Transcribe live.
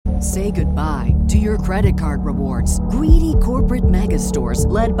Say goodbye to your credit card rewards. Greedy corporate mega stores,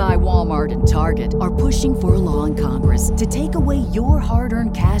 led by Walmart and Target, are pushing for a law in Congress to take away your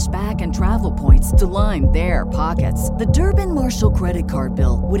hard-earned cash back and travel points to line their pockets. The Durbin-Marshall credit card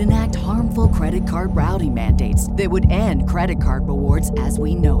bill would enact harmful credit card routing mandates that would end credit card rewards as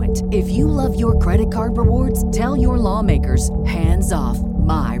we know it. If you love your credit card rewards, tell your lawmakers, hands off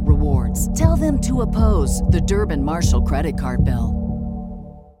my rewards. Tell them to oppose the Durbin-Marshall credit card bill.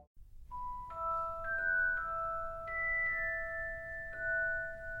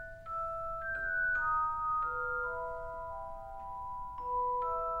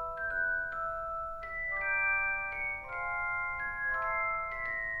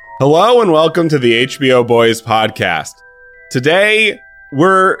 Hello and welcome to the HBO Boiz podcast. Today,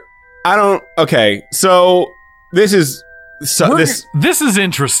 this is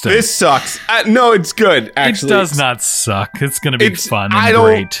interesting. This sucks. No, it's good, actually. It does not suck. It's going to be fun and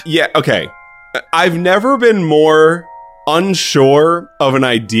great. Yeah, okay. I've never been more unsure of an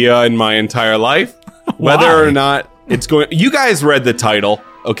idea in my entire life. Whether or not it's going... You guys read the title,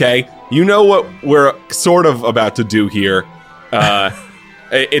 okay? You know what we're sort of about to do here.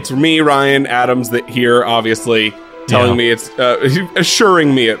 It's me, Ryan Adams, that here, obviously, telling me it's...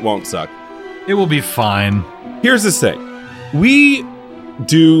 assuring me it won't suck. It will be fine. Here's the thing. We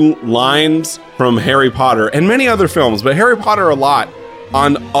do lines from Harry Potter and many other films, but Harry Potter a lot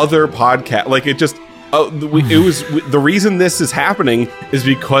on other podcasts. Like, it just... the reason this is happening is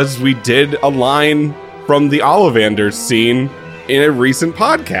because we did a line from the Ollivanders scene in a recent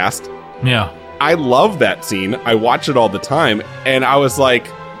podcast. Yeah. I love that scene. I watch it all the time. And I was like,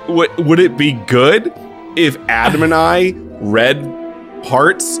 would it be good if Adam and I read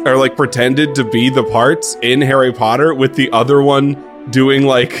parts or like pretended to be the parts in Harry Potter with the other one doing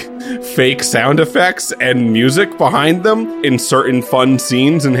like fake sound effects and music behind them in certain fun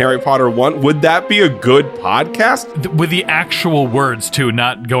scenes in Harry Potter 1? Would that be a good podcast? With the actual words too,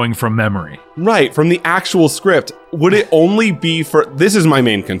 not going from memory. Right, from the actual script. Would it only be for... This is my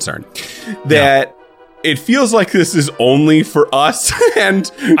main concern. That it feels like this is only for us, and...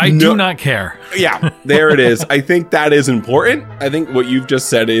 I do not care. Yeah, there it is. I think that is important. I think what you've just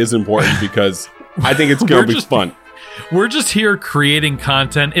said is important because I think it's going to be fun. We're just here creating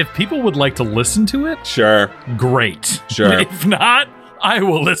content. If people would like to listen to it... Sure. Great. Sure. If not... I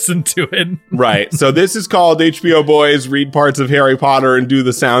will listen to it. Right. So this is called HBO Boiz Read Parts of Harry Potter and Do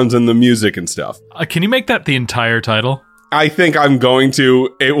the Sounds and the Music and stuff. Can you make that the entire title? I think I'm going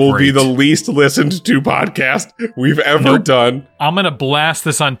to. It will be the least listened to podcast we've ever done. I'm going to blast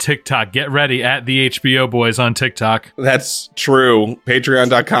this on TikTok. Get ready at the HBO Boiz on TikTok. That's true.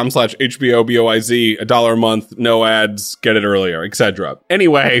 Patreon.com/HBOBOIZ. $1 a month. No ads. Get it earlier, etc.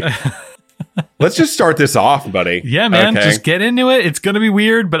 Anyway... Let's just start this off, buddy. Yeah, man. Okay. Just get into it. It's going to be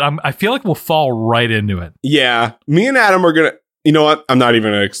weird, but I feel like we'll fall right into it. Yeah. Me and Adam are going to... You know what? I'm not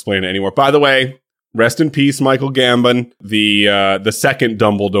even going to explain it anymore. By the way, rest in peace, Michael Gambon, the second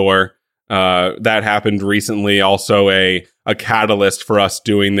Dumbledore. That happened recently. Also a catalyst for us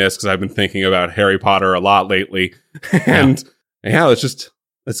doing this, because I've been thinking about Harry Potter a lot lately. And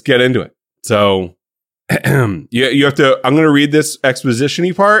let's get into it. So... you have to. I'm going to read this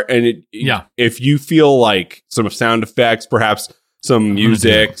exposition-y part, and if you feel like some sound effects, perhaps some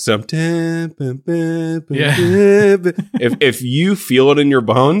music, some if you feel it in your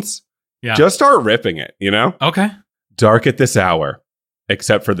bones, just start ripping it. You know? Okay. Dark at this hour,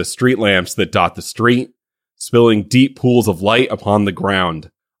 except for the street lamps that dot the street, spilling deep pools of light upon the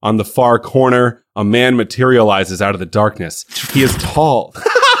ground. On the far corner, a man materializes out of the darkness. He is tall.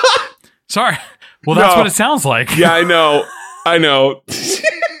 Sorry. Well, that's what it sounds like. Yeah, I know. This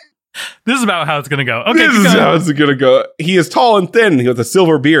is about how it's going to go. Okay, this is how it's going to go. He is tall and thin with a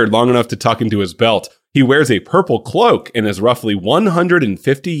silver beard long enough to tuck into his belt. He wears a purple cloak and is roughly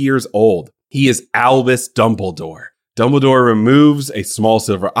 150 years old. He is Albus Dumbledore. Dumbledore removes a small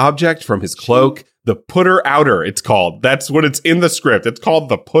silver object from his cloak. The Putter Outer, it's called. That's what it's in the script. It's called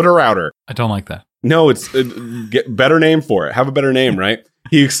the Putter Outer. I don't like that. No, it's get better name for it. Have a better name, right?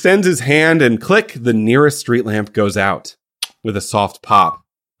 He extends his hand and click, the nearest street lamp goes out with a soft pop.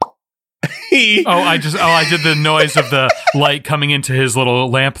 I did the noise of the light coming into his little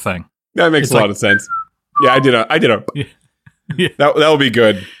lamp thing. That makes a lot of sense. Yeah, I did a. Yeah. That will be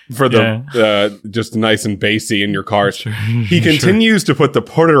good for the just nice and bassy in your cars. Sure, he continues to put the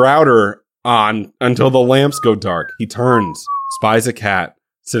Putter Outer on until the lamps go dark. He turns, spies a cat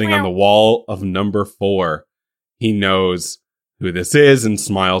sitting on the wall of number 4. He knows who this is and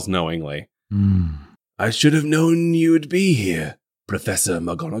smiles knowingly. I should have known you'd be here, Professor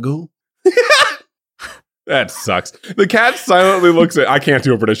McGonagall. That sucks. The cat silently looks at... I can't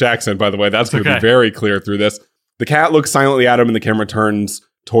do a British accent, by the way. That's going to be very clear through this. The cat looks silently at him, and the camera turns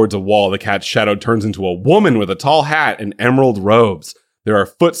towards a wall. The cat's shadow turns into a woman with a tall hat and emerald robes. There are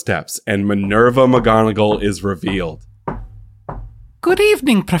footsteps, and Minerva McGonagall is revealed. Good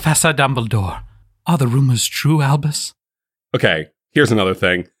evening, Professor Dumbledore. Are the rumors true, Albus? Okay, here's another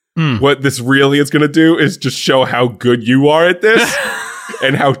thing. What this really is going to do is just show how good you are at this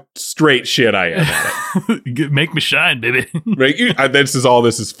and how straight shit I am at it. Make me shine, baby. This is all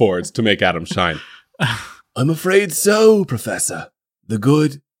this is for. It's to make Adam shine. I'm afraid so, Professor. The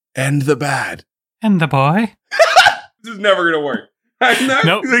good and the bad. And the boy? This is never going to work. I'm not,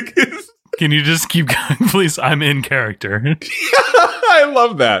 nope. Can you just keep going, please? I'm in character. I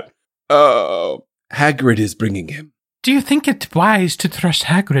love that. Hagrid is bringing him. Do you think it wise to trust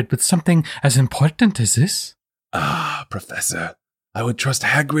Hagrid with something as important as this? Professor, I would trust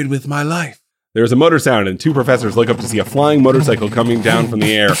Hagrid with my life. There's a motor sound, and two professors look up to see a flying motorcycle coming down from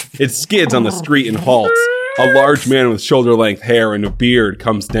the air. It skids on the street and halts. A large man with shoulder-length hair and a beard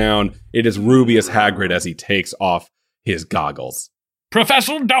comes down. It is Rubius Hagrid as he takes off his goggles.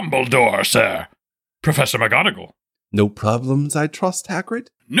 Professor Dumbledore, sir. Professor McGonagall. No problems, I trust, Hagrid?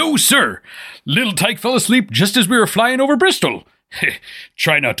 No, sir. Little Tyke fell asleep just as we were flying over Bristol.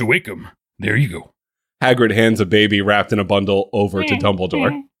 Try not to wake him. There you go. Hagrid hands a baby wrapped in a bundle over to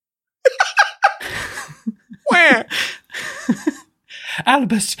Dumbledore.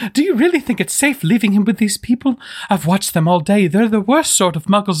 Albus, do you really think it's safe leaving him with these people? I've watched them all day. They're the worst sort of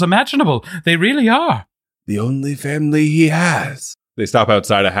muggles imaginable. They really are. The only family he has. They stop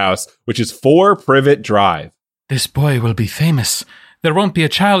outside a house, which is 4 Privet Drive. This boy will be famous. There won't be a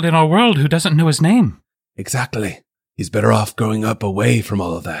child in our world who doesn't know his name. Exactly. He's better off growing up away from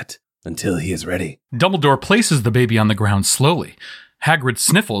all of that until he is ready. Dumbledore places the baby on the ground slowly. Hagrid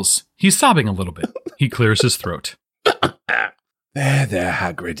sniffles. He's sobbing a little bit. He clears his throat. There,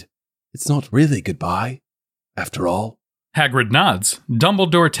 Hagrid. It's not really goodbye, after all. Hagrid nods.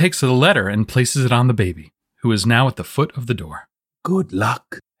 Dumbledore takes the letter and places it on the baby, who is now at the foot of the door. Good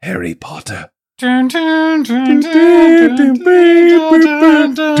luck, Harry Potter. Oh,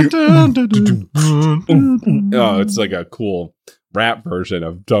 it's like a cool rap version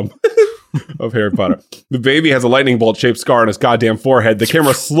of of Harry Potter. The baby has a lightning bolt shaped scar on his goddamn forehead. The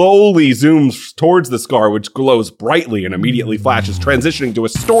camera slowly zooms towards the scar, which glows brightly and immediately flashes, transitioning to a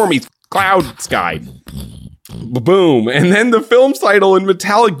stormy cloud sky. Boom. And then the film title in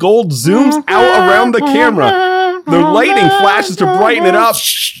metallic gold zooms out around the camera. The lightning flashes to brighten it up.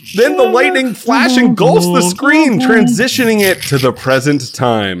 Then the lightning flash engulfs the screen, transitioning it to the present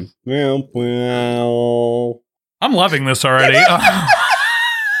time. Well. I'm loving this already.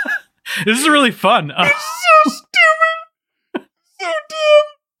 This is really fun. It's so stupid. So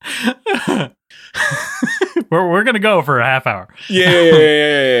dumb. We're going to go for a half hour.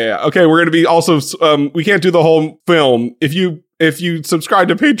 Yeah. Okay, we're going to be also, we can't do the whole film. If you subscribe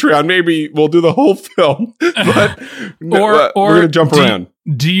to Patreon, maybe we'll do the whole film. But or we're going to jump around.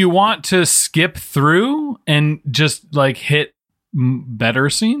 Do you want to skip through and just like hit better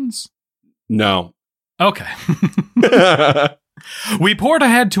scenes? No. Okay. We poured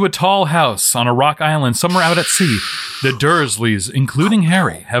ahead to a tall house on a rock island somewhere out at sea. The Dursleys, including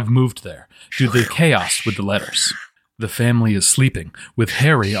Harry, have moved there due to the chaos with the letters. The family is sleeping, with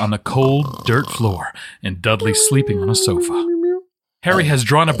Harry on the cold dirt floor and Dudley sleeping on a sofa. Harry has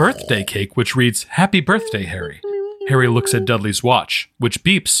drawn a birthday cake which reads, "Happy birthday, Harry." Harry looks at Dudley's watch, which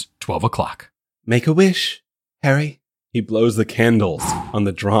beeps 12 o'clock. Make a wish, Harry. He blows the candles on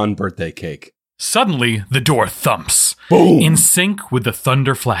the drawn birthday cake. Suddenly, the door thumps. Boom! In sync with the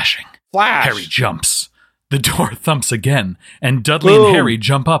thunder flashing. Flash! Harry jumps. The door thumps again, and Dudley Boom. and Harry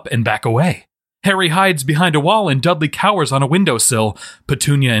jump up and back away. Harry hides behind a wall, and Dudley cowers on a windowsill.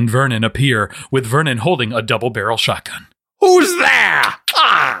 Petunia and Vernon appear, with Vernon holding a double-barrel shotgun. Who's there?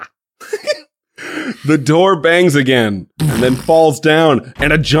 Ah! The door bangs again, and then falls down,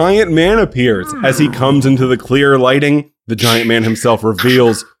 and a giant man appears. As he comes into the clear lighting, the giant man himself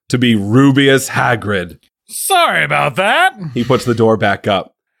reveals to be Rubius Hagrid. Sorry about that. He puts the door back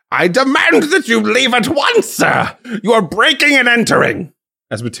up. I demand that you leave at once, sir. You are breaking and entering.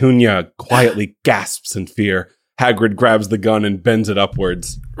 As Petunia quietly gasps in fear, Hagrid grabs the gun and bends it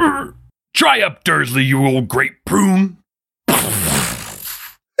upwards. Dry up, Dursley, you old great prune.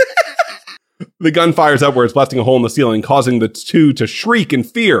 The gun fires upwards, blasting a hole in the ceiling, causing the two to shriek in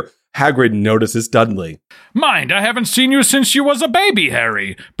fear. Hagrid notices Dudley. Mind, I haven't seen you since you was a baby,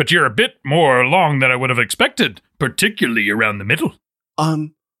 Harry, but you're a bit more along than I would have expected, particularly around the middle.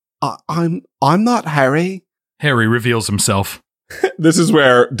 I'm not Harry. Harry reveals himself. This is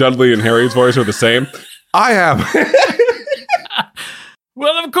where Dudley and Harry's voice are the same. I am.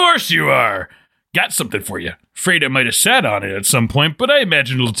 Well, of course you are. Got something for you. Afraid I might have sat on it at some point, but I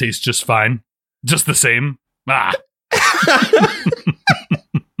imagine it'll taste just fine. Just the same. Ah.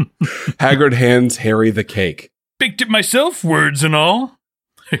 Hagrid hands Harry the cake. Baked it myself, words and all.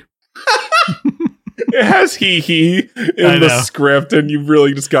 It has he in the script, and you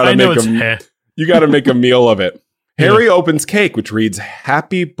really just got to make a meal of it. Harry opens cake, which reads,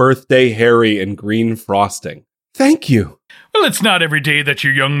 "Happy birthday, Harry," in green frosting. Thank you. Well, it's not every day that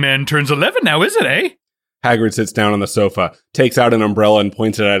your young man turns 11 now, is it, eh? Hagrid sits down on the sofa, takes out an umbrella and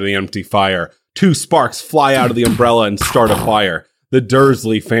points it at the empty fire. 2 sparks fly out of the umbrella and start a fire. The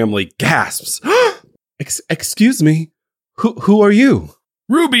Dursley family gasps. Excuse me, who are you?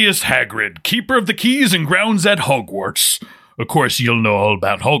 Rubius Hagrid, keeper of the keys and grounds at Hogwarts. Of course, you'll know all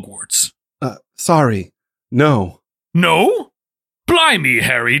about Hogwarts. Sorry. No. No? Blimey,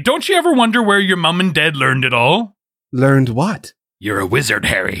 Harry, don't you ever wonder where your mum and dad learned it all? Learned what? You're a wizard,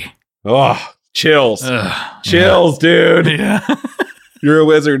 Harry. Oh, chills. Chills, dude. Yeah. You're a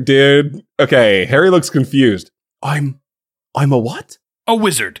wizard, dude. Okay, Harry looks confused. I'm a what? A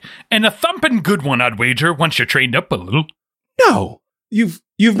wizard. And a thumping good one, I'd wager, once you're trained up a little. No. You've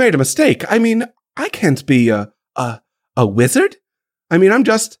made a mistake. I mean, I can't be a wizard. I mean, I'm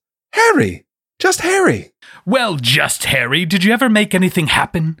just Harry. Just Harry. Well, just Harry, did you ever make anything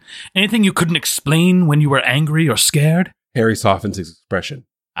happen? Anything you couldn't explain when you were angry or scared? Harry softens his expression.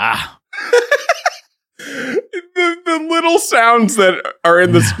 Ah. the little sounds that are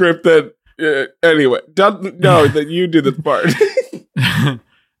in the script that... anyway, that you do this part.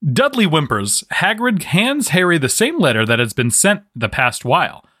 Dudley whimpers. Hagrid hands Harry the same letter that has been sent the past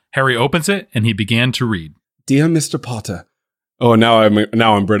while. Harry opens it, and he began to read. Dear Mr. Potter. Oh, now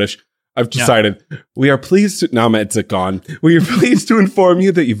I'm British. I've decided. Yeah. We are pleased to... Now it's gone. We are pleased to inform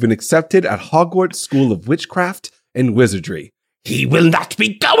you that you've been accepted at Hogwarts School of Witchcraft and Wizardry. He will not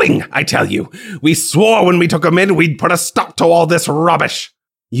be going, I tell you. We swore when we took him in we'd put a stop to all this rubbish.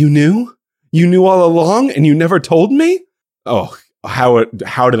 You knew? You knew all along and you never told me? Oh, how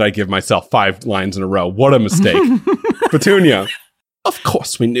did I give myself 5 lines in a row? What a mistake. Petunia. Of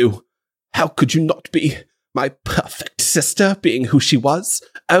course we knew. How could you not be? My perfect sister, being who she was.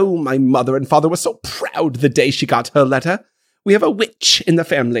 Oh, my mother and father were so proud the day she got her letter. We have a witch in the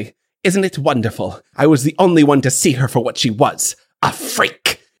family. Isn't it wonderful? I was the only one to see her for what she was. A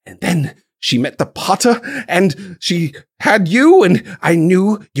freak. And then she met the Potter, and she had you, and I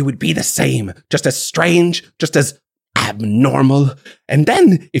knew you would be the same. Just as strange, just as abnormal. And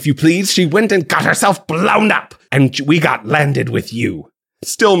then, if you please, she went and got herself blown up, and we got landed with you.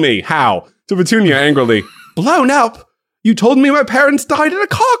 Still me. How? To Petunia angrily. Blown up? You told me my parents died in a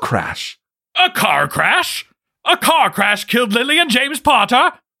car crash. A car crash? A car crash killed Lily and James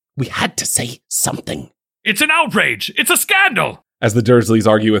Potter? We had to say something. It's an outrage. It's a scandal. As the Dursleys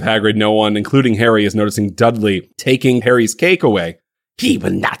argue with Hagrid, no one, including Harry, is noticing Dudley taking Harry's cake away. He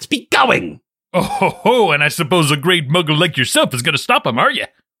will not be going. Oh, ho, ho, and I suppose a great muggle like yourself is going to stop him, are you?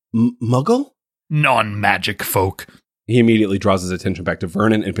 Muggle? Non-magic folk. He immediately draws his attention back to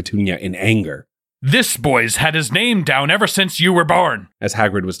Vernon and Petunia in anger. This boy's had his name down ever since you were born. As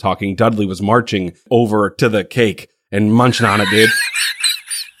Hagrid was talking, Dudley was marching over to the cake and munching on it, dude.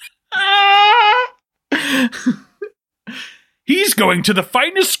 He's going to the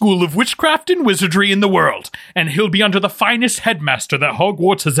finest school of witchcraft and wizardry in the world, and he'll be under the finest headmaster that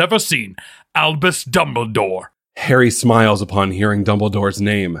Hogwarts has ever seen, Albus Dumbledore. Harry smiles upon hearing Dumbledore's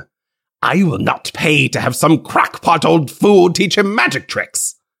name. I will not pay to have some crackpot old fool teach him magic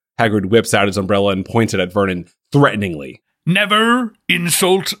tricks. Hagrid whips out his umbrella and points it at Vernon threateningly. Never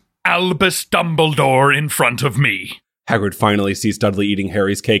insult Albus Dumbledore in front of me. Hagrid finally sees Dudley eating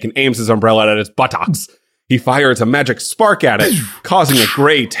Harry's cake and aims his umbrella at his buttocks. He fires a magic spark at it, causing a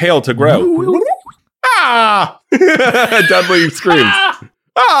gray tail to grow. Ah! Dudley screams.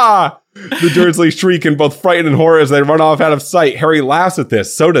 Ah! The Dursleys shriek in both fright and horror as they run off out of sight. Harry laughs at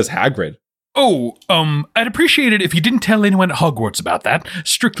this. So does Hagrid. Oh, I'd appreciate it if you didn't tell anyone at Hogwarts about that.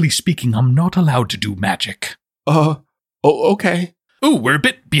 Strictly speaking, I'm not allowed to do magic. Okay. Ooh, we're a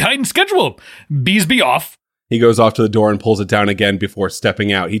bit behind schedule. Beesby off. He goes off to the door and pulls it down again before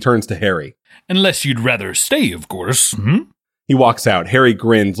stepping out. He turns to Harry. Unless you'd rather stay, of course. He walks out. Harry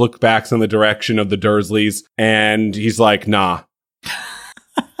grins, looks back in the direction of the Dursleys, and he's like, nah.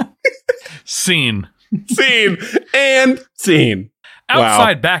 Scene. And scene.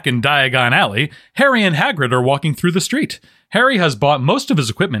 Outside wow. Back in Diagon Alley, Harry and Hagrid are walking through the street. Harry has bought most of his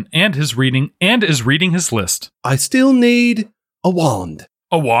equipment and is reading his list. I still need a wand.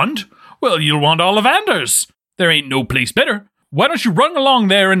 A wand? Well, you'll want Ollivanders. There ain't no place better. Why don't you run along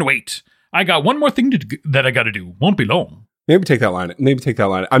there and wait? I got one more thing that I got to do. Won't be long. Maybe take that line.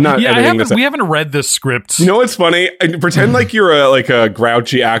 I'm not editing this. We haven't read this script. You know what's funny? Pretend like you're a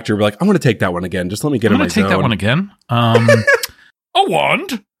grouchy actor. Be like, I'm going to take that one again. Just let me get in my zone. I'm going to take that one again. A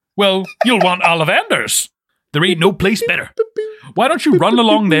wand? Well, you'll want Ollivander's. There ain't no place better. Why don't you run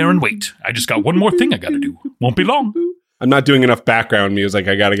along there and wait? I just got one more thing I got to do. Won't be long. I'm not doing enough background music.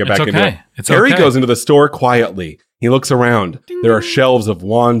 I got to get back into it. It's Harry okay. goes into the store quietly. He looks around. There are shelves of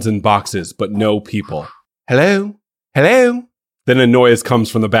wands and boxes, but no people. Hello? Hello? Then a noise comes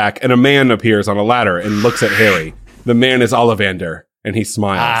from the back, and a man appears on a ladder and looks at Harry. The man is Ollivander, and he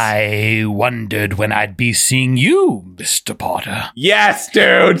smiles. I wondered when I'd be seeing you, Mr. Potter. Yes,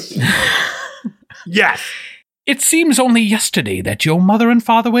 dude! Yes! It seems only yesterday that your mother and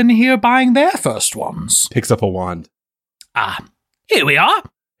father were in here buying their first ones. Picks up a wand. Ah, here we are.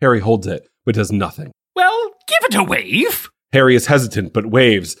 Harry holds it, but does nothing. Well, give it a wave. Harry is hesitant, but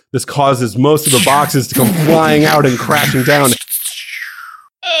waves. This causes most of the boxes to come flying out and crashing down.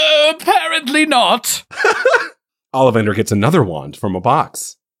 Apparently not. Ollivander gets another wand from a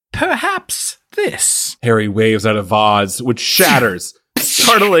box. Perhaps this. Harry waves at a vase, which shatters,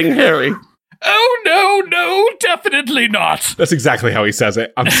 startling Harry. Oh, no, definitely not. That's exactly how he says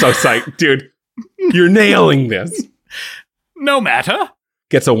it. I'm so psyched. Dude, you're nailing this. No matter.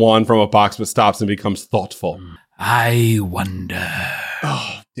 Gets a wand from a box, but stops and becomes thoughtful. I wonder.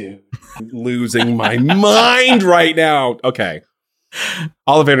 Oh, dude. I'm losing my mind right now. Okay.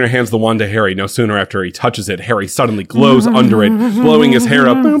 Ollivander hands the wand to Harry. No sooner after he touches it, Harry suddenly glows under it, blowing his hair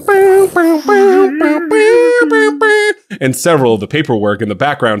up. And several of the paperwork in the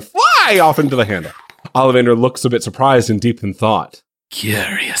background fly off into the handle. Ollivander looks a bit surprised and deep in thought.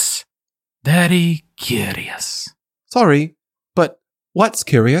 Curious. Very curious. Sorry, but what's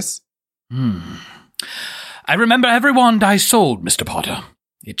curious? I remember every wand I sold, Mr. Potter.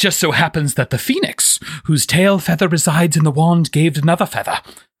 It just so happens that the phoenix, whose tail feather resides in the wand, gave another feather.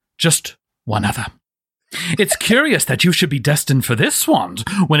 Just one other. It's curious that you should be destined for this wand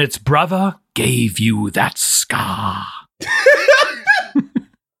when its brother gave you that scar.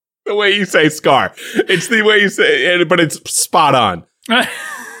 The way you say scar. It's the way you say it, but it's spot on.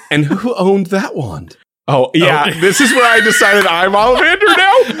 And who owned that wand? Oh, yeah. This is where I decided I'm Ollivander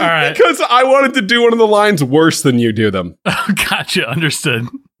now. All right. Because I wanted to do one of the lines worse than you do them. Oh, gotcha. Understood.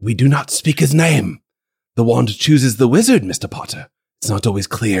 We do not speak his name. The wand chooses the wizard, Mr. Potter. It's not always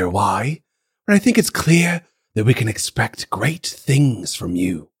clear why, but I think it's clear that we can expect great things from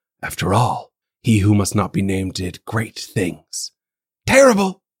you. After all, he who must not be named did great things.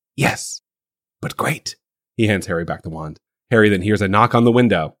 Terrible, yes, but great. He hands Harry back the wand. Harry then hears a knock on the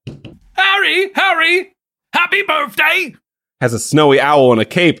window. Harry! Happy birthday! Has a snowy owl and a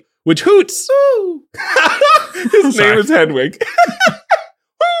cape, which hoots. His name is Hedwig.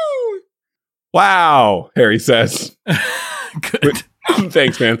 Wow, Harry says. Good.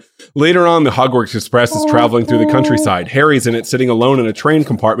 Thanks, man. Later on, the Hogwarts Express is traveling through the countryside. Harry's in it sitting alone in a train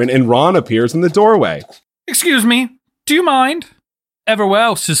compartment, and Ron appears in the doorway. Excuse me, do you mind? Everywhere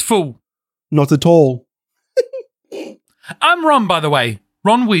else is full. Not at all. I'm Ron, by the way.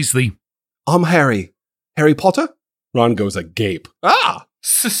 Ron Weasley. I'm Harry. Harry Potter? Ron goes agape. Ah!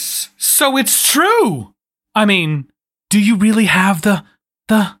 So it's true. I mean, do you really have the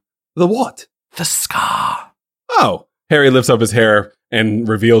what? The scar. Oh. Harry lifts up his hair and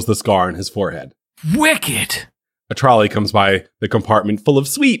reveals the scar on his forehead. Wicked. A trolley comes by the compartment full of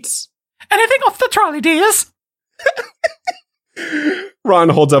sweets. Anything off the trolley, dears? Ron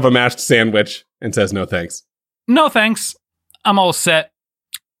holds up a mashed sandwich and says no thanks. No thanks. I'm all set.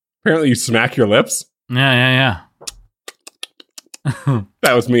 Apparently you smack your lips. Yeah.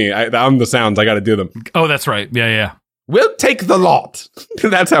 That was me. I'm the sounds. I got to do them. Oh, that's right. Yeah. We'll take the lot.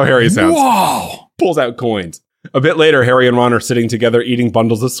 That's how Harry sounds. Whoa! Pulls out coins. A bit later, Harry and Ron are sitting together eating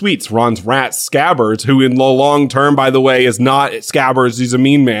bundles of sweets. Ron's rat, Scabbers, who in the long term, by the way, is not Scabbers. He's a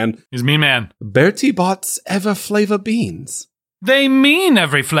mean man. He's a mean man. Bertie Bott's Ever Flavor Beans. They mean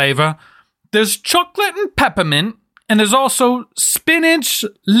every flavor. There's chocolate and peppermint, and there's also spinach,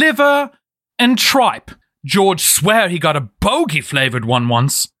 liver, and tripe. George swear he got a bogey-flavored one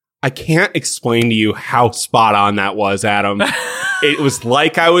once. I can't explain to you how spot on that was, Adam. It was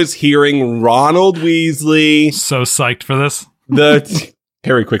like I was hearing Ronald Weasley. So psyched for this.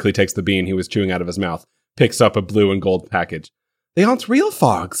 Harry quickly takes the bean he was chewing out of his mouth, picks up a blue and gold package. They aren't real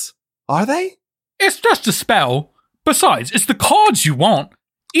fogs, are they? It's just a spell. Besides, it's the cards you want.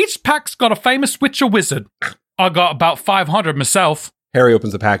 Each pack's got a famous witch or wizard. I got about 500 myself. Harry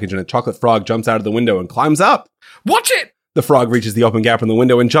opens the package and a chocolate frog jumps out of the window and climbs up. Watch it! The frog reaches the open gap in the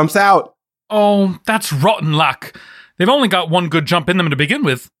window and jumps out. Oh, that's rotten luck. They've only got one good jump in them to begin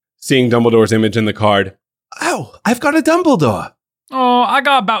with. seeing Dumbledore's image in the card. Oh, I've got a Dumbledore. Oh, I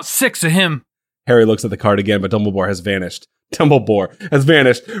got about 6 of him. Harry looks at the card again, but Dumbledore has vanished. For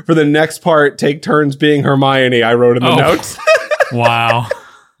the next part, take turns being Hermione, I wrote in the notes. Wow.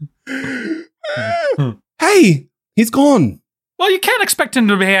 Hey, he's gone. Well, you can't expect him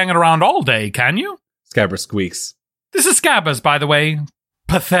to be hanging around all day, can you? Scabbers squeaks. This is Scabbers, by the way.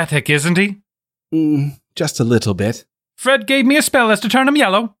 Pathetic, isn't he? Just a little bit. Fred gave me a spell as to turn him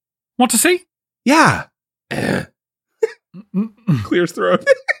yellow. Want to see? Yeah. Clears throat.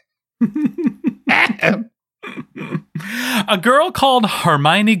 A girl called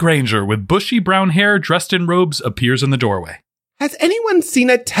Hermione Granger with bushy brown hair dressed in robes appears in the doorway. Has anyone seen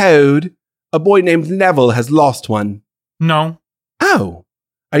a toad? A boy named Neville has lost one. No. Oh,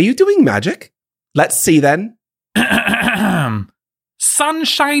 are you doing magic? Let's see then.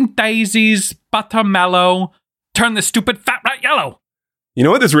 Sunshine daisies, buttermellow. Turn this stupid fat rat yellow. You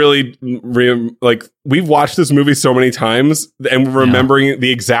know what this really, we've watched this movie so many times and we're remembering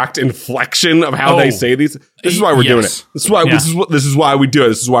the exact inflection of how they say these. This is why we're doing it. This is why this is why we do it.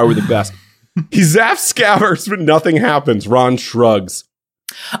 This is why we're the best. He zaps Scabbers, but nothing happens. Ron shrugs.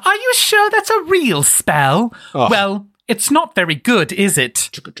 Are you sure that's a real spell? Oh. Well, it's not very good, is it?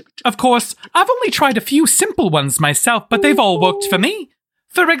 Of course, I've only tried a few simple ones myself, but they've all worked for me.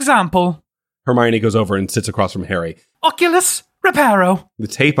 For example, Hermione goes over and sits across from Harry. Oculus Reparo. The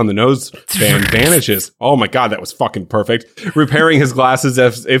tape on the nose band vanishes. Oh my god, that was fucking perfect. Repairing his glasses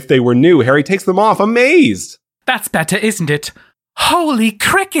as if they were new, Harry takes them off, amazed. That's better, isn't it? Holy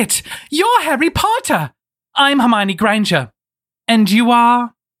cricket! You're Harry Potter! I'm Hermione Granger. And you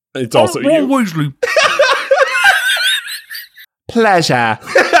are? It's also you. Weasley. Pleasure.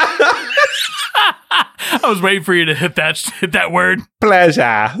 I was waiting for you to hit that word.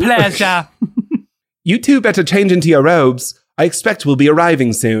 Pleasure. Pleasure. You two better change into your robes. I expect we'll be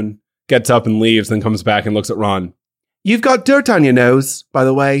arriving soon. Gets up and leaves, then comes back and looks at Ron. You've got dirt on your nose, by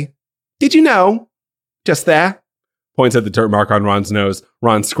the way. Did you know? Just there. Points at the dirt mark on Ron's nose.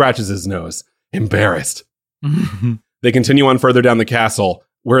 Ron scratches his nose. Embarrassed. They continue on further down the castle.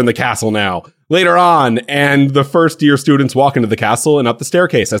 We're in the castle now. Later on, and the first year students walk into the castle and up the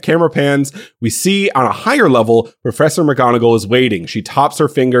staircase. As camera pans, we see on a higher level, Professor McGonagall is waiting. She taps her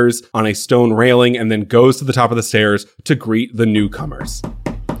fingers on a stone railing and then goes to the top of the stairs to greet the newcomers.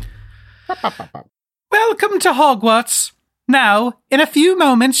 Welcome to Hogwarts. Now, in a few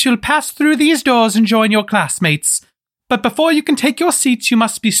moments, you'll pass through these doors and join your classmates. But before you can take your seats, you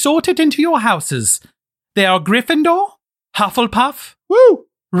must be sorted into your houses. They are Gryffindor, Hufflepuff, Woo!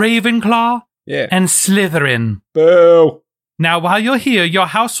 Ravenclaw, Yeah. and Slytherin. Boo! Now, while you're here, your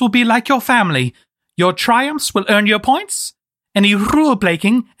house will be like your family. Your triumphs will earn your points, any rule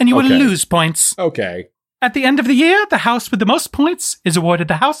breaking, and you will lose points. Okay. At the end of the year, the house with the most points is awarded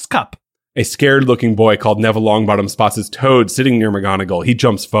the House Cup. A scared-looking boy called Neville Longbottom spots his toad sitting near McGonagall. He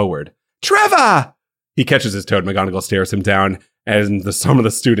jumps forward. Trevor! He catches his toad. McGonagall stares him down, and some of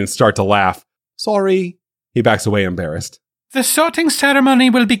the students start to laugh. Sorry. He backs away embarrassed. The sorting ceremony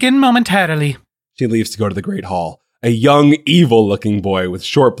will begin momentarily. She leaves to go to the Great Hall. A young, evil-looking boy with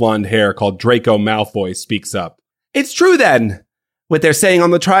short blonde hair called Draco Malfoy speaks up. It's true then. What they're saying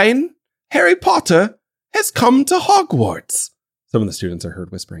on the train? Harry Potter has come to Hogwarts. Some of the students are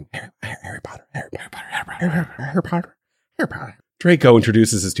heard whispering, Harry Potter, Harry Potter, Harry Potter, Harry Potter, Harry Potter. Draco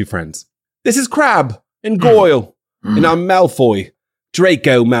introduces his two friends. This is Crabbe and Goyle, and I'm Malfoy.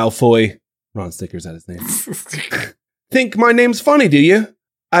 Draco Malfoy. Ron stickers at his name. Think my name's funny, do you?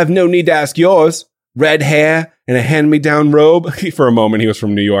 I've no need to ask yours. Red hair and a hand-me-down robe. For a moment, he was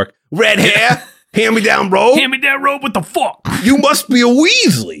from New York. Red hair? Hand-me-down robe? Hand-me-down robe, what the fuck? You must be a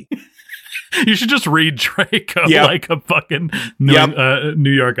Weasley. You should just read Draco Yep. like a fucking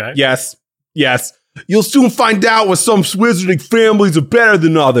New York guy. Yes. You'll soon find out why some wizarding families are better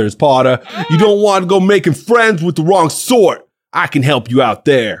than others, Potter. You don't want to go making friends with the wrong sort. I can help you out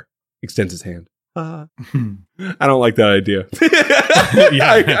there. Extends his hand. I don't like that idea.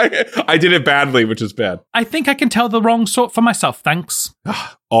 I did it badly, which is bad. I think I can tell the wrong sort for myself, thanks.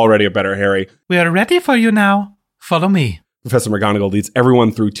 Already a better Harry. We are ready for you now. Follow me. Professor McGonagall leads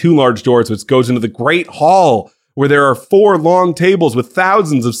everyone through two large doors, which goes into the Great Hall, where there are 4 long tables with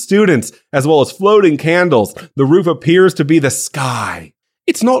thousands of students, as well as floating candles. The roof appears to be the sky.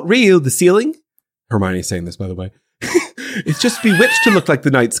 It's not real, the ceiling. Hermione's saying this, by the way. It's just bewitched to look like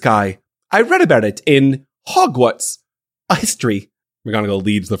the night sky. I read about it in Hogwarts. A history. McGonagall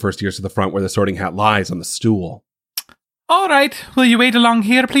leads the first years to the front where the Sorting Hat lies on the stool. All right, will you wait along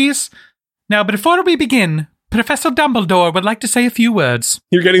here, please? Now, before we begin, Professor Dumbledore would like to say a few words.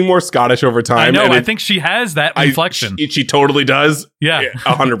 You're getting more Scottish over time. I know, I think she has that inflection. She totally does. Yeah.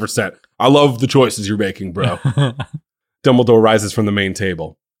 100%. I love the choices you're making, bro. Dumbledore rises from the main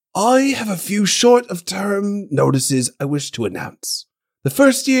table. I have a few short-of-term notices I wish to announce. The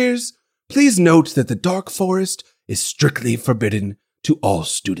first years, please note that the Dark Forest is strictly forbidden to all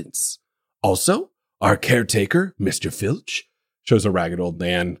students. Also, our caretaker, Mr. Filch, shows a ragged old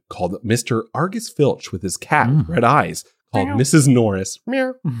man called Mr. Argus Filch with his cat with red eyes called Mrs. Norris,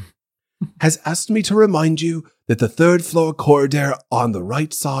 has asked me to remind you that the third floor corridor on the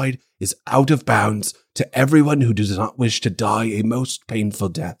right side is out of bounds to everyone who does not wish to die a most painful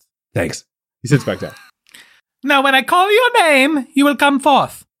death. Thanks. He sits back down. Now, when I call your name, you will come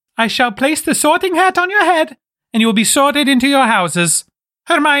forth. I shall place the sorting hat on your head, and you will be sorted into your houses.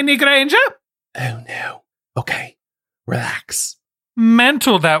 Hermione Granger? Oh no. Okay. Relax.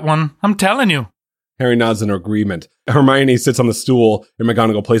 Mental, that one. I'm telling you. Harry nods in agreement. Hermione sits on the stool, and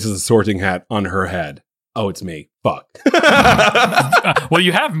McGonagall places a sorting hat on her head. Oh, it's me. Fuck. Well,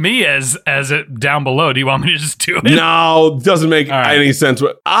 you have me as it down below. Do you want me to just do it? No, doesn't make any sense.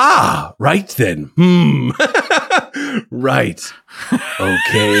 Right then. Right.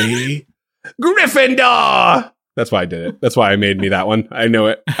 Okay. Gryffindor! That's why I did it. That's why I made me that one. I know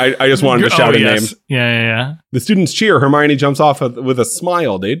it. I just wanted to shout a name. Yeah. The students cheer. Hermione jumps off with a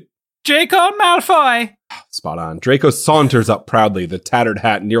smile, dude. Draco Malfoy! Spot on. Draco saunters up proudly. The tattered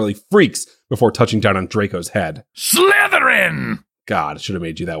hat nearly freaks before touching down on Draco's head. Slytherin! God, I should have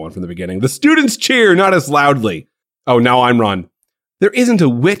made you that one from the beginning. The students cheer, not as loudly. Oh, now I'm Ron. There isn't a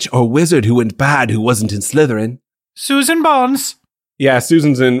witch or wizard who went bad who wasn't in Slytherin. Susan Bones. Yeah,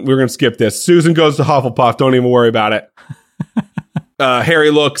 Susan's in. We're going to skip this. Susan goes to Hufflepuff. Don't even worry about it.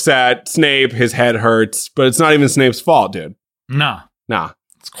 Harry looks at Snape. His head hurts, but it's not even Snape's fault, dude. Nah.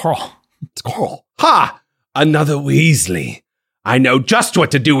 It's Quirrell. Ha! Another Weasley. I know just what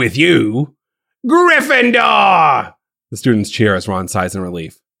to do with you. Gryffindor! The students cheer as Ron sighs in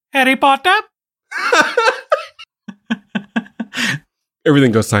relief. Harry Potter?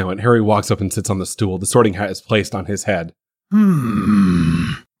 Everything goes silent. Harry walks up and sits on the stool. The sorting hat is placed on his head.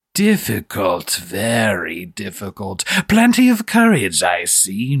 Difficult, very difficult. Plenty of courage, I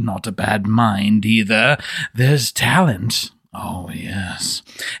see. Not a bad mind either. There's talent. Oh, yes.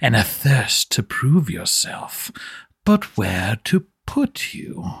 And a thirst to prove yourself. But where to put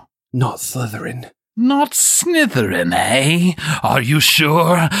you? Not Slytherin. Not Slytherin, eh? Are you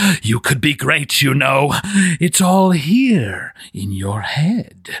sure? You could be great, you know. It's all here, in your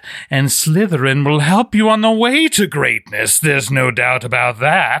head. And Slytherin will help you on the way to greatness. There's no doubt about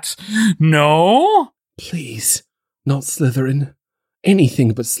that. No? Please, not Slytherin.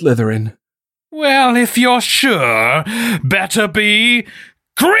 Anything but Slytherin. Well, if you're sure, better be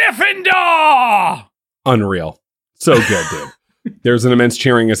Gryffindor! Unreal. So good, dude. There's an immense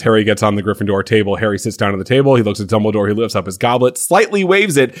cheering as Harry gets on the Gryffindor table. Harry sits down at the table. He looks at Dumbledore. He lifts up his goblet, slightly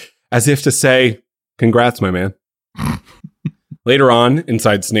waves it as if to say, congrats, my man. Later on,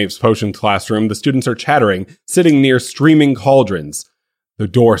 inside Snape's potion classroom, the students are chattering, sitting near streaming cauldrons. The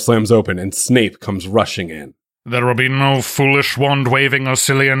door slams open and Snape comes rushing in. There will be no foolish wand-waving or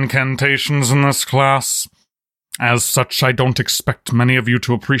silly incantations in this class. As such, I don't expect many of you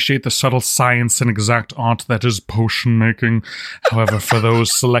to appreciate the subtle science and exact art that is potion-making. However, for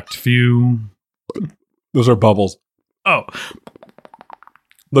those select few... Those are bubbles. Oh.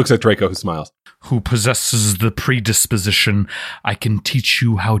 Looks at Draco, who smiles. Who possesses the predisposition, I can teach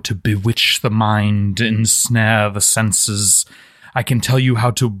you how to bewitch the mind, ensnare the senses. I can tell you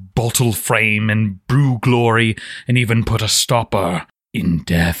how to bottle frame and brew glory, and even put a stopper in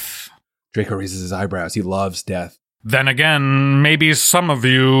death. Draco raises his eyebrows. He loves death. Then again, maybe some of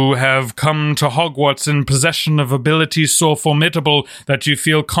you have come to Hogwarts in possession of abilities so formidable that you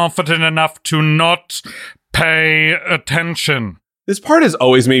feel confident enough to not pay attention. This part has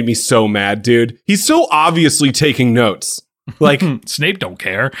always made me so mad, dude. He's so obviously taking notes. Like Snape don't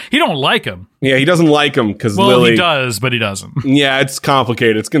care. He don't like him. Yeah, he doesn't like him because Lily... he does, but he doesn't. Yeah, it's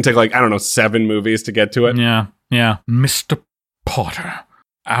complicated. It's going to take 7 movies to get to it. Yeah. Mr. Potter.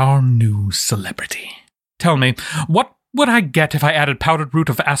 Our new celebrity. Tell me, what would I get if I added powdered root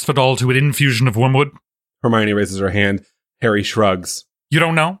of asphodel to an infusion of wormwood? Hermione raises her hand. Harry shrugs. You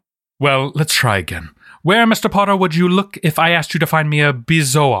don't know? Well, let's try again. Where, Mr. Potter, would you look if I asked you to find me a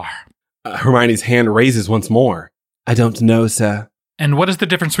bezoar? Hermione's hand raises once more. I don't know, sir. And what is the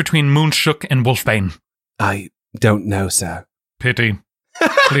difference between Moonshook and Wolfbane? I don't know, sir. Pity.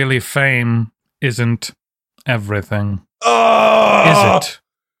 Clearly fame isn't everything. Oh! Is it,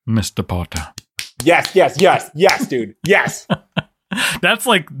 Mr. Potter? Yes, dude. Yes. That's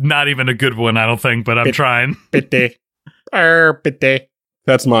like not even a good one, I don't think, but I'm trying. Bitty. Bitty.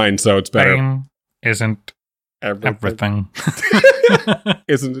 That's mine, so it's better. Fame isn't everything.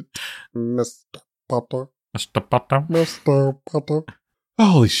 Isn't it, Mr. Potter? Mr. Potter. Mr. Potter.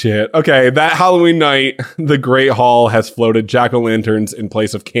 Holy shit. Okay, that Halloween night, the Great Hall has floated jack-o'-lanterns in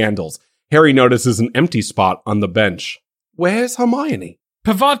place of candles. Harry notices an empty spot on the bench. Where's Hermione?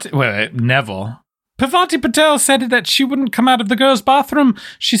 Neville. Pavati Patel said that she wouldn't come out of the girls' bathroom.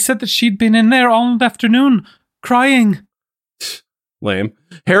 She said that she'd been in there all afternoon, crying. Lame.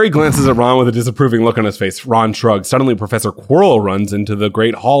 Harry glances at Ron with a disapproving look on his face. Ron shrugs. Suddenly, Professor Quirrell runs into the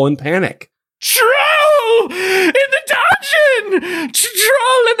Great Hall in panic. Troll! In the dungeon!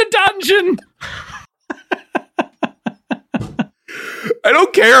 Troll in the dungeon! I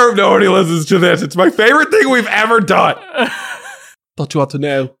don't care if nobody listens to this. It's my favorite thing we've ever done. Thought you ought to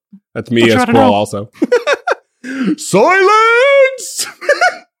know. That's me as Quirrell also. Silence!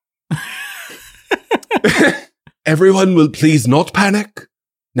 Everyone will please not panic.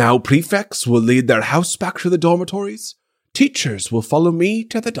 Now prefects will lead their house back to the dormitories. Teachers will follow me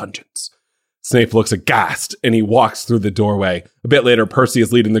to the dungeons. Snape looks aghast, and he walks through the doorway. A bit later, Percy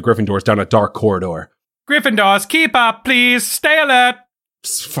is leading the Gryffindors down a dark corridor. Gryffindors, keep up, please. Stay alert.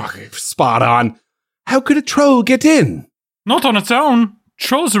 Fucking spot on. How could a troll get in? Not on its own.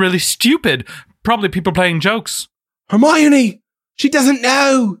 Trolls are really stupid. Probably people playing jokes. Hermione! She doesn't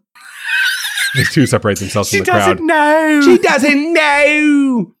know! The two separate themselves from the crowd. She doesn't know! She doesn't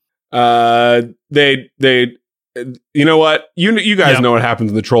know! They you know what? You guys know what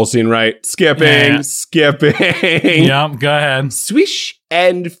happens in the troll scene, right? Skipping. Yep, go ahead. Swish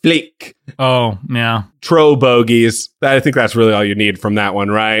and flick. Oh, yeah. Troll bogeys. I think that's really all you need from that one,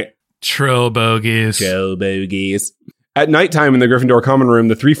 right? Troll bogeys. Troll bogeys. At nighttime in the Gryffindor common room,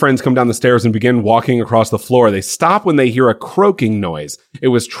 the three friends come down the stairs and begin walking across the floor. They stop when they hear a croaking noise. It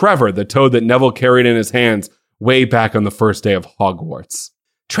was Trevor, the toad that Neville carried in his hands way back on the first day of Hogwarts.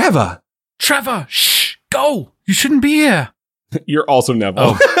 Trevor! Shh! Go! You shouldn't be here. You're also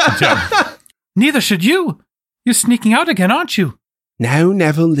Neville. Oh, yeah. Neither should you. You're sneaking out again, aren't you? Now,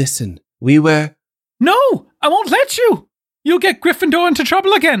 Neville, listen. We were... No! I won't let you! You'll get Gryffindor into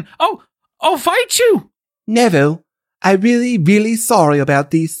trouble again. I'll fight you! Neville, I'm really, really sorry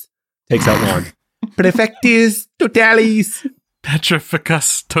about this. Takes out wand. Prefectus totalis.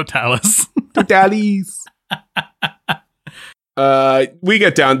 Petrificus totalis. Totalis. We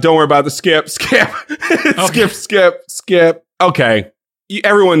get down. Don't worry about the skip. Okay. Skip. Okay.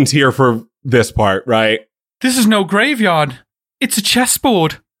 Everyone's here for this part, right? This is no graveyard. It's a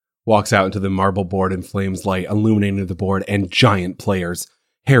chessboard. Walks out into the marble board in flames light, illuminating the board and giant players.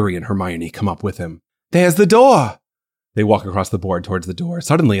 Harry and Hermione come up with him. There's the door. They walk across the board towards the door.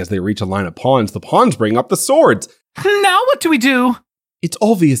 Suddenly, as they reach a line of pawns, the pawns bring up the swords. Now what do we do? It's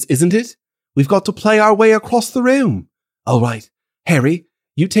obvious, isn't it? We've got to play our way across the room. All right. Harry,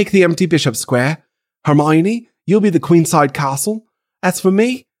 you take the empty bishop square. Hermione, you'll be the queenside castle. As for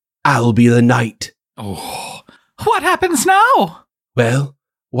me, I'll be the knight. Oh, what happens now? Well,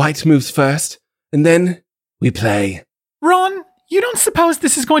 white moves first, and then we play. Ron, you don't suppose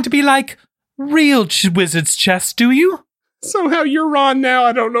this is going to be like real wizard's chess, do you? Somehow you're Ron now.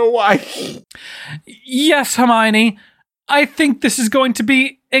 I don't know why. Yes, Hermione. I think this is going to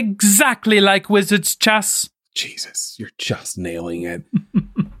be exactly like wizard's chess. Jesus, you're just nailing it.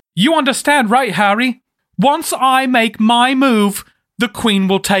 You understand, right, Harry? Once I make my move, the queen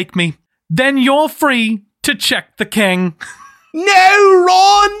will take me. Then you're free to check the king. No,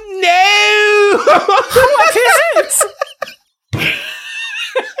 Ron, no! What is it?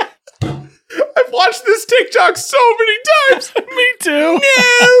 I've watched this TikTok so many times. Me too.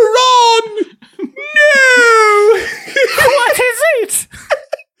 No, Ron! No! What is it?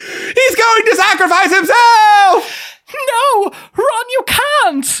 He's going to sacrifice himself! No! Ron, you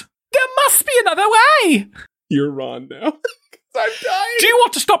can't! There must be another way! You're Ron now. I'm dying. Do you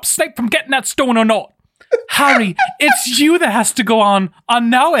want to stop Snape from getting that stone or not? Harry, it's you that has to go on. I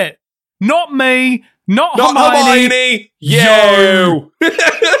know it. Not me. Not Hermione. You!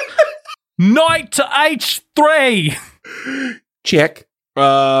 Knight to H3. Check.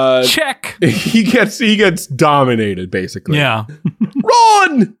 Check. He gets dominated, basically. Yeah.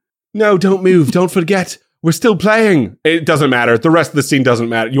 Ron! No, don't move. Don't forget. We're still playing. It doesn't matter. The rest of the scene doesn't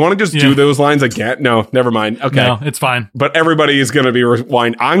matter. You want to just do those lines again? No, never mind. Okay. No, it's fine. But everybody is going to be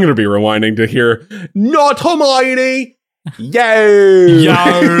rewind. I'm going to be rewinding to hear, not Hermione. Yo.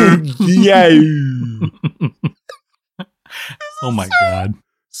 Oh my God.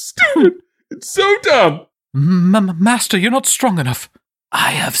 Stupid. It's so dumb. Master, you're not strong enough.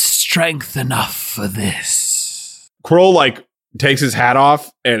 I have strength enough for this. Quirrell, takes his hat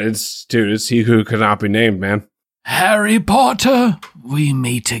off, and it's he who could not be named, man. Harry Potter, we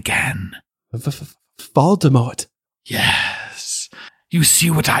meet again. Voldemort. Yes. You see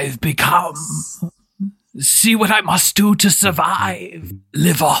what I've become. See what I must do to survive.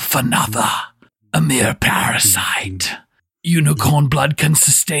 Live off another. A mere parasite. Unicorn blood can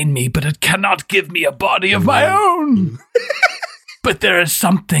sustain me, but it cannot give me a body of my own. But there is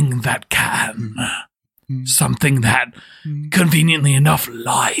something that can. Something that, conveniently enough,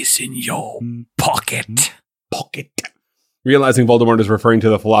 lies in your pocket. Realizing Voldemort is referring to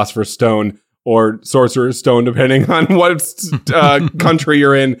the Philosopher's Stone or Sorcerer's Stone, depending on what country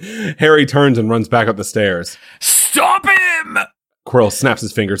you're in, Harry turns and runs back up the stairs. Stop him! Quirrell snaps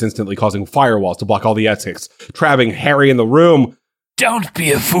his fingers, instantly causing firewalls to block all the exits, trapping Harry in the room. Don't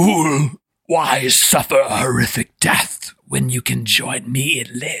be a fool. Why suffer a horrific death when you can join me and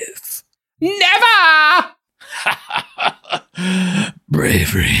live? Never!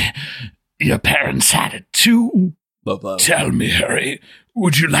 Bravery. Your parents had it too. Tell me, Harry,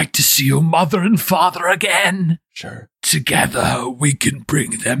 would you like to see your mother and father again? Sure. Together, we can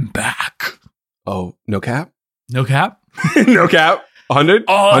bring them back. Oh, no cap? No cap? No cap. 100?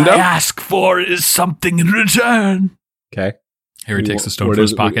 All Hundo? I ask for is something in return. Okay. Harry takes the stone from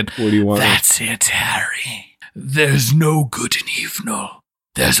his pocket. What do you want? That's it, Harry. There's no good in evil.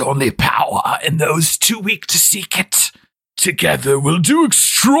 There's only power in those too weak to seek it. Together we'll do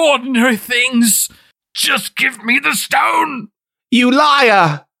extraordinary things. Just give me the stone. You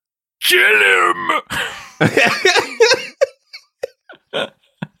liar! Kill him.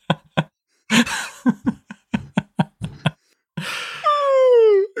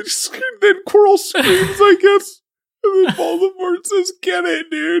 Then Quirrell screams, I guess. And then Voldemort says, get it,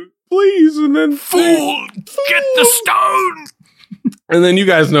 dude. Please. And then Fool, get the stone. And then you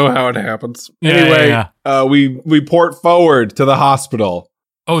guys know how it happens. Yeah, Anyway, we port forward to the hospital.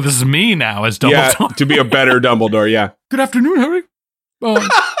 Oh, this is me now as Dumbledore. Yeah, to be a better Dumbledore, yeah. Good afternoon, Harry.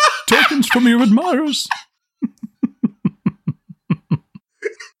 Tokens from your admirers.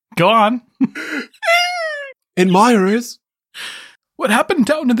 Go on. Admirers? What happened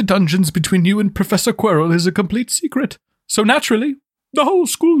down in the dungeons between you and Professor Quirrell is a complete secret. So naturally, the whole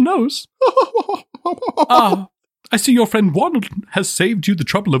school knows. I see your friend Ron has saved you the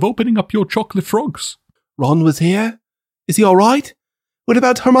trouble of opening up your chocolate frogs. Ron was here? Is he all right? What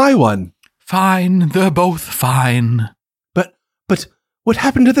about Hermione? Fine, they're both fine. But what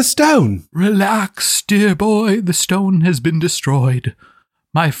happened to the stone? Relax, dear boy, the stone has been destroyed.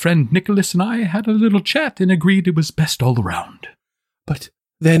 My friend Nicholas and I had a little chat and agreed it was best all around. But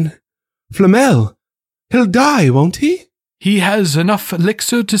then, Flamel, he'll die, won't he? He has enough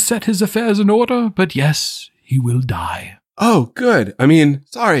elixir to set his affairs in order, but yes, he will die. Oh, good. I mean,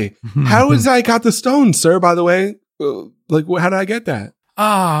 sorry. How is I got the stone, sir, by the way? How did I get that?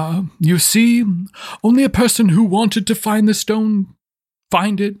 You see, only a person who wanted to find the stone,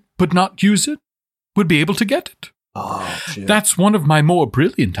 find it, but not use it, would be able to get it. Oh, shit. That's one of my more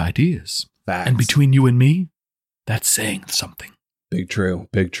brilliant ideas. Facts. And between you and me, that's saying something. Big true.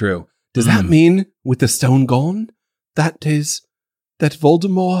 Does that mean, with the stone gone, that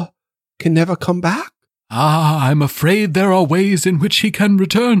Voldemort can never come back? I'm afraid there are ways in which he can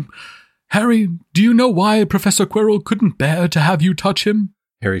return. Harry, do you know why Professor Quirrell couldn't bear to have you touch him?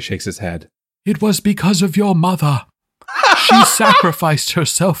 Harry shakes his head. It was because of your mother. She sacrificed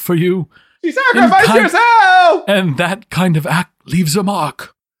herself for you. She sacrificed herself! And that kind of act leaves a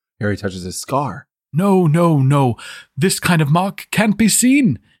mark. Harry touches his scar. No. This kind of mark can't be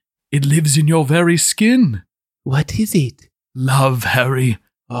seen. It lives in your very skin. What is it? Love, Harry.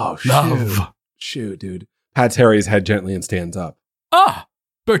 Oh, Love. Shoot, dude. Pats Harry's head gently and stands up.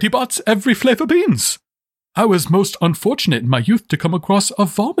 Bertie Bott's every flavor beans. I was most unfortunate in my youth to come across a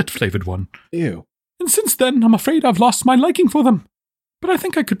vomit-flavored one. Ew. And since then, I'm afraid I've lost my liking for them. But I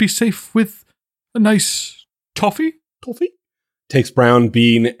think I could be safe with a nice toffee. Toffee? Takes brown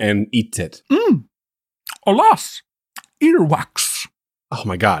bean and eats it. Alas, earwax. Oh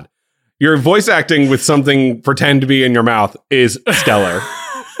my god. Your voice acting with something pretend to be in your mouth is stellar.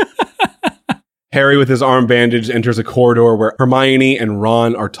 Harry, with his arm bandaged, enters a corridor where Hermione and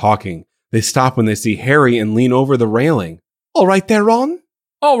Ron are talking. They stop when they see Harry and lean over the railing. All right there, Ron?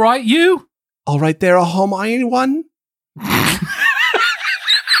 All right, you? All right there, a Hermione one?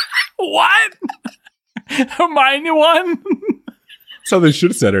 What? Hermione one? So they should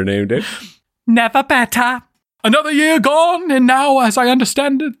have said her name, Dave. Never better. Another year gone, and now, as I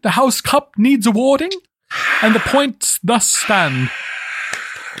understand it, the House Cup needs awarding, and the points thus stand.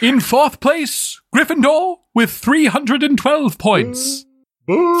 In fourth place, Gryffindor with 312 points.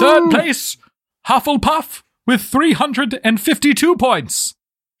 Third place, Hufflepuff with 352 points.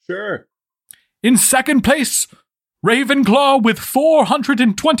 Sure. In second place, Ravenclaw with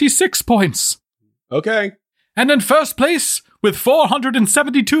 426 points. Okay. And in first place, with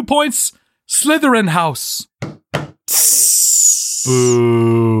 472 points, Slytherin House.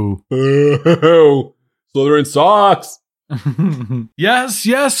 Boo. Boo. Slytherin sucks.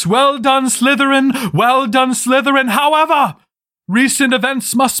 Yes, well done, Slytherin. Well done, Slytherin. However, recent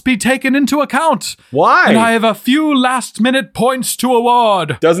events must be taken into account. Why? And I have a few last-minute points to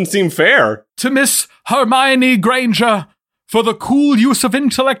award. Doesn't seem fair. To Miss Hermione Granger, for the cool use of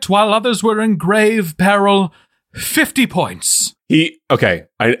intellect while others were in grave peril, 50 points.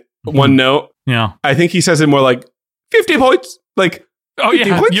 One note. Yeah. I think he says it more like 50 points. Like, oh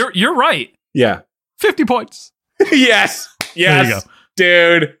yeah, points? You're right. Yeah. 50 points. Yes. There you go.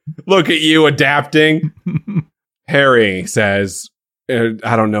 Dude, look at you adapting. Harry says,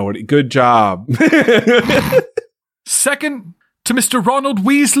 I don't know what. Good job. Second, to Mr. Ronald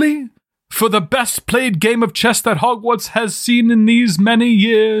Weasley, for the best played game of chess that Hogwarts has seen in these many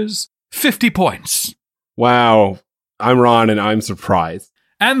years, 50 points. Wow. I'm Ron and I'm surprised.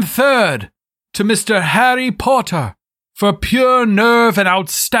 And third, to Mr. Harry Potter, for pure nerve and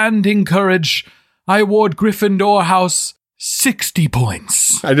outstanding courage, I award Gryffindor House 60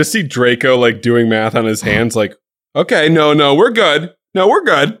 points. I just see Draco like doing math on his hands like, okay, no, we're good. No, we're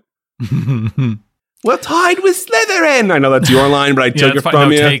good. We're tied with Slytherin. I know that's your line, but I took it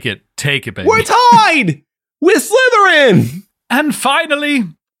from you. Take it, baby. We're tied with Slytherin. And finally,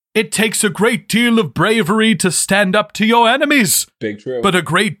 it takes a great deal of bravery to stand up to your enemies. Big true. But a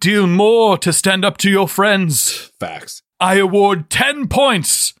great deal more to stand up to your friends. Facts. I award 10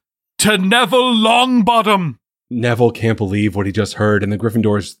 points to Neville Longbottom. Neville can't believe what he just heard, and the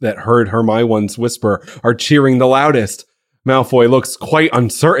Gryffindors that heard Hermione's whisper are cheering the loudest. Malfoy looks quite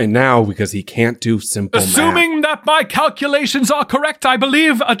uncertain now because he can't do simple math. Assuming that my calculations are correct, I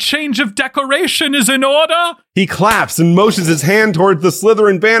believe a change of decoration is in order. He claps and motions his hand toward the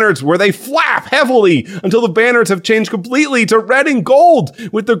Slytherin banners where they flap heavily until the banners have changed completely to red and gold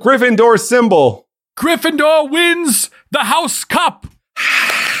with the Gryffindor symbol. Gryffindor wins the House Cup.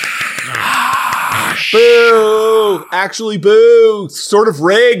 Boo! Actually, boo! Sort of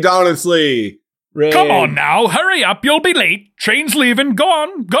rigged, honestly. Rigged. Come on now, hurry up, you'll be late. Train's leaving, go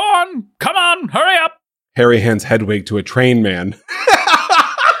on, come on, hurry up. Harry hands Hedwig to a train man.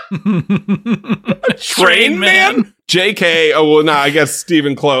 A train man? JK, oh well, I guess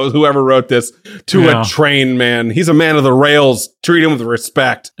Stephen Close, whoever wrote this, to a train man. He's a man of the rails. Treat him with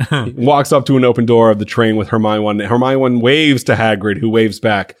respect. He walks up to an open door of the train with Hermione. Hermione waves to Hagrid, who waves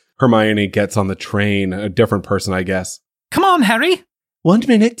back. Hermione gets on the train, a different person, I guess. Come on, Harry. 1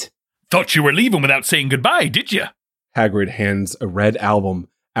 minute. Thought you were leaving without saying goodbye, did you? Hagrid hands a red album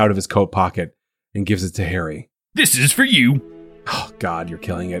out of his coat pocket and gives it to Harry. This is for you. Oh, God, you're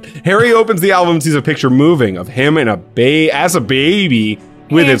killing it. Harry opens the album and sees a picture moving of him and as a baby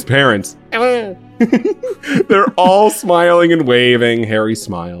with his parents. They're all smiling and waving. Harry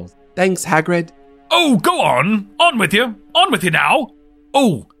smiles. Thanks, Hagrid. Oh, go on. On with you now.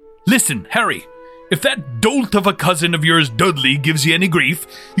 Oh, listen, Harry. If that dolt of a cousin of yours, Dudley, gives you any grief,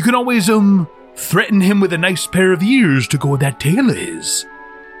 you can always, threaten him with a nice pair of ears to go where that tail is.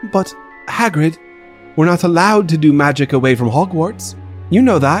 But, Hagrid, we're not allowed to do magic away from Hogwarts. You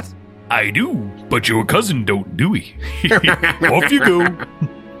know that. I do, but your cousin don't, do he? Off you go.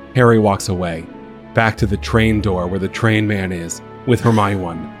 Harry walks away, back to the train door where the train man is, with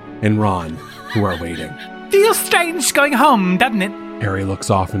Hermione and Ron, who are waiting. Feels strange going home, doesn't it? Harry looks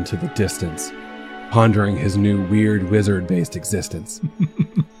off into the distance, pondering his new weird wizard-based existence.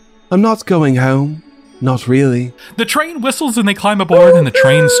 I'm not going home. Not really. The train whistles and they climb aboard, and the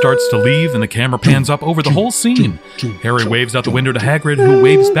train starts to leave, and the camera pans up over the whole scene. Harry waves out the window to Hagrid, who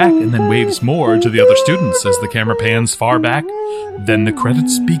waves back and then waves more to the other students as the camera pans far back. Then the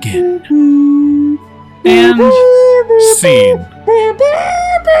credits begin. And scene.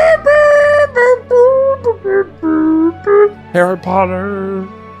 Harry Potter.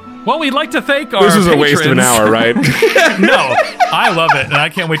 Well, we'd like to thank our This is patrons. a waste of an hour, right? No, I love it, and I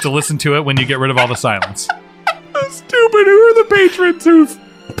can't wait to listen to it when you get rid of all the silence. Stupid. Who are the patrons who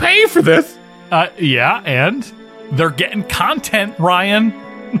pay for this? Yeah, and they're getting content, Ryan.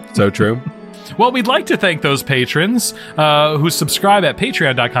 So true. Well, we'd like to thank those patrons who subscribe at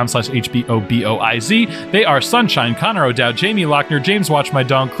patreon.com/HBOBOIZ. They are Sunshine, Connor O'Dowd, Jamie Lochner, James Watch My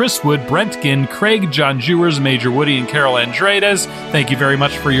Dong, Chris Wood, Brent Ginn, Craig, John Jewers, Major Woody, and Carol Andredes. Thank you very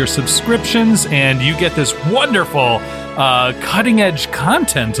much for your subscriptions, and you get this wonderful cutting-edge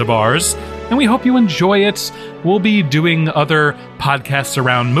content of ours and we hope you enjoy it. We'll be doing other podcasts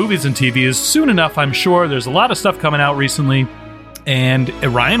around movies and TVs soon enough, I'm sure. There's a lot of stuff coming out recently. And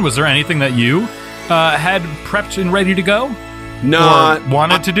Ryan, was there anything that you had prepped and ready to go? No, or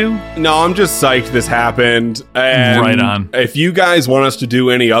wanted to do? No, I'm just psyched this happened. And right on. If you guys want us to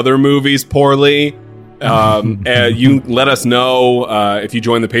do any other movies poorly, you let us know. If you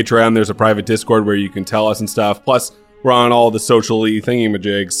join the Patreon, there's a private Discord where you can tell us and stuff. Plus, we're on all the socially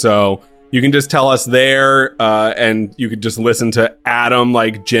thingamajigs, so you can just tell us there, and you could just listen to Adam,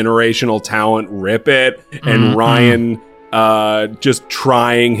 like, generational talent rip it, and Ryan just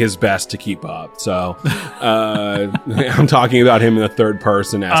trying his best to keep up. So I'm talking about him in the third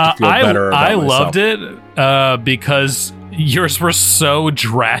person as to feel better about I myself. loved it because yours were so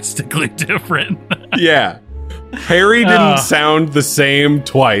drastically different. Yeah. Harry didn't sound the same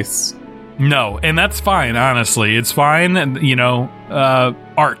twice. No, and that's fine, honestly. It's fine, and, you know,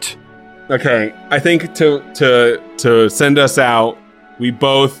 art. Okay, I think to send us out, we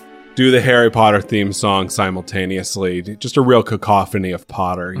both do the Harry Potter theme song simultaneously. Just a real cacophony of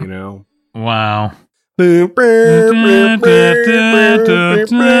Potter, you know? Wow.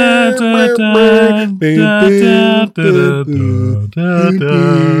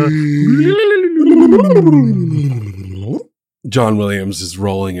 John Williams is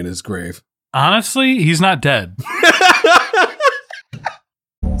rolling in his grave. Honestly, he's not dead.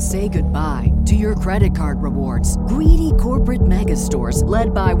 Say goodbye to your credit card rewards. Greedy corporate mega stores,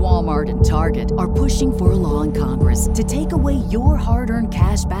 led by Walmart and Target, are pushing for a law in Congress to take away your hard-earned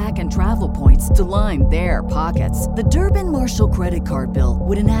cash back and travel points to line their pockets. The Durbin-Marshall credit card bill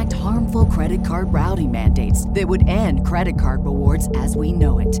would enact harmful credit card routing mandates that would end credit card rewards as we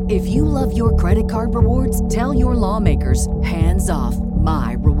know it. If you love your credit card rewards, tell your lawmakers, hands off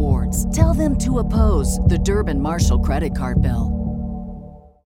my rewards. Tell them to oppose the Durbin-Marshall credit card bill.